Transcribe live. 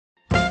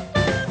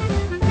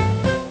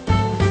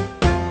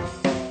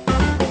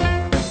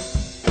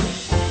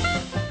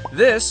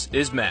This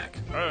is Mac.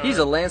 He's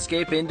a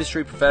landscape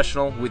industry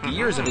professional with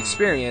years of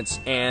experience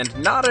and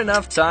not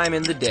enough time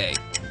in the day.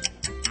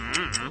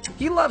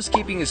 He loves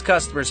keeping his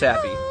customers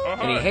happy,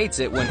 and he hates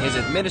it when his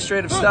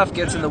administrative stuff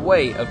gets in the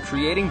way of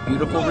creating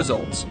beautiful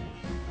results.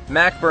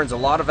 Mac burns a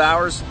lot of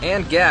hours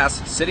and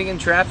gas sitting in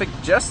traffic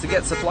just to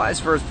get supplies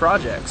for his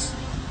projects.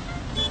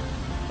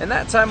 And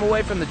that time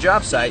away from the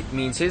job site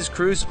means his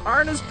crews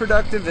aren't as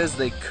productive as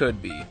they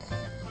could be.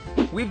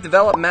 We've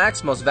developed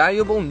Mac's most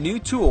valuable new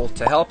tool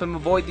to help him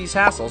avoid these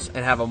hassles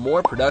and have a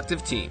more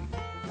productive team.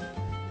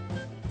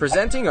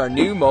 Presenting our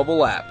new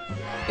mobile app.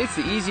 It's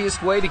the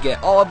easiest way to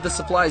get all of the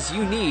supplies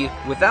you need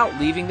without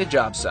leaving the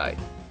job site.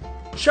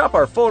 Shop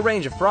our full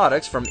range of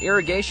products from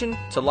irrigation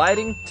to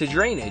lighting to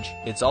drainage.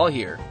 It's all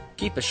here.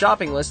 Keep a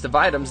shopping list of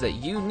items that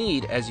you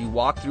need as you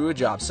walk through a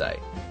job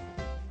site.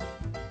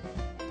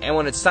 And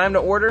when it's time to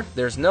order,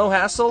 there's no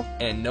hassle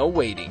and no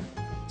waiting.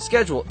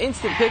 Schedule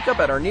instant pickup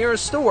at our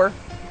nearest store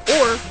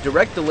or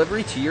direct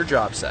delivery to your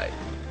job site.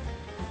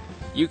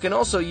 You can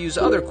also use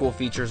other cool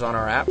features on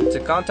our app to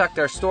contact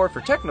our store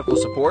for technical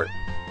support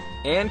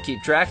and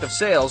keep track of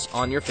sales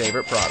on your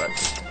favorite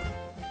products.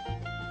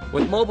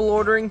 With mobile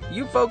ordering,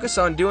 you focus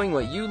on doing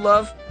what you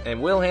love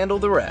and we'll handle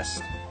the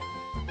rest.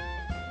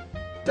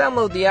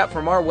 Download the app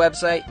from our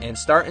website and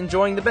start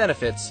enjoying the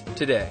benefits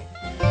today.